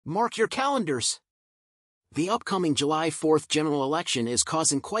Mark your calendars! The upcoming July 4th general election is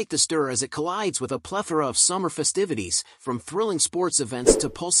causing quite the stir as it collides with a plethora of summer festivities, from thrilling sports events to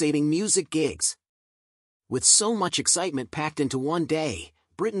pulsating music gigs. With so much excitement packed into one day,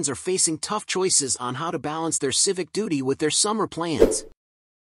 Britons are facing tough choices on how to balance their civic duty with their summer plans.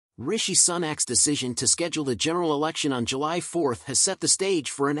 Rishi Sunak's decision to schedule the general election on July 4th has set the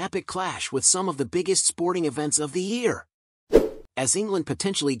stage for an epic clash with some of the biggest sporting events of the year. As England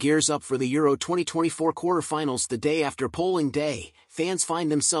potentially gears up for the Euro 2024 quarter-finals the day after polling day, fans find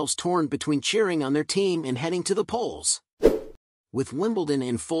themselves torn between cheering on their team and heading to the polls. With Wimbledon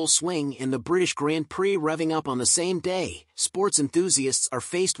in full swing and the British Grand Prix revving up on the same day, sports enthusiasts are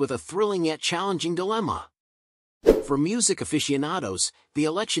faced with a thrilling yet challenging dilemma. For music aficionados, the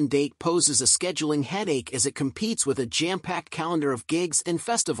election date poses a scheduling headache as it competes with a jam-packed calendar of gigs and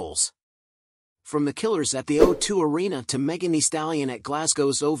festivals. From the Killers at the O2 Arena to Megan Thee Stallion at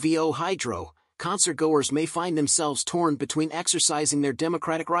Glasgow's OVO Hydro, concertgoers may find themselves torn between exercising their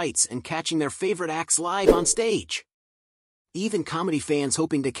democratic rights and catching their favorite acts live on stage. Even comedy fans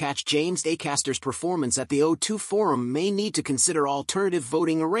hoping to catch James Acaster's performance at the O2 Forum may need to consider alternative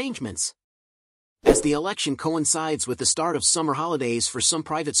voting arrangements. As the election coincides with the start of summer holidays for some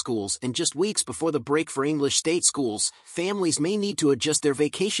private schools and just weeks before the break for English state schools, families may need to adjust their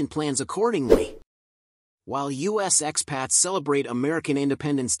vacation plans accordingly. While U.S. expats celebrate American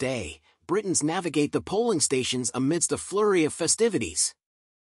Independence Day, Britons navigate the polling stations amidst a flurry of festivities.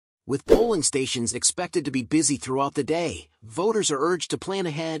 With polling stations expected to be busy throughout the day, voters are urged to plan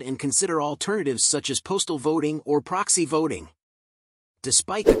ahead and consider alternatives such as postal voting or proxy voting.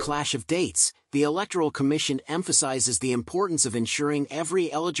 Despite the clash of dates, the Electoral Commission emphasizes the importance of ensuring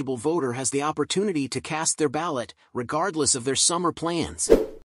every eligible voter has the opportunity to cast their ballot, regardless of their summer plans.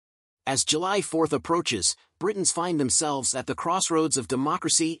 As July 4th approaches, Britons find themselves at the crossroads of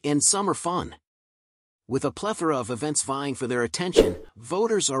democracy and summer fun. With a plethora of events vying for their attention,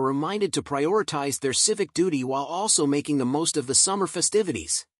 voters are reminded to prioritize their civic duty while also making the most of the summer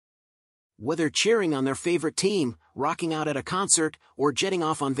festivities. Whether cheering on their favorite team, rocking out at a concert, or jetting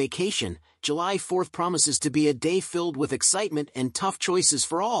off on vacation, July 4th promises to be a day filled with excitement and tough choices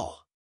for all.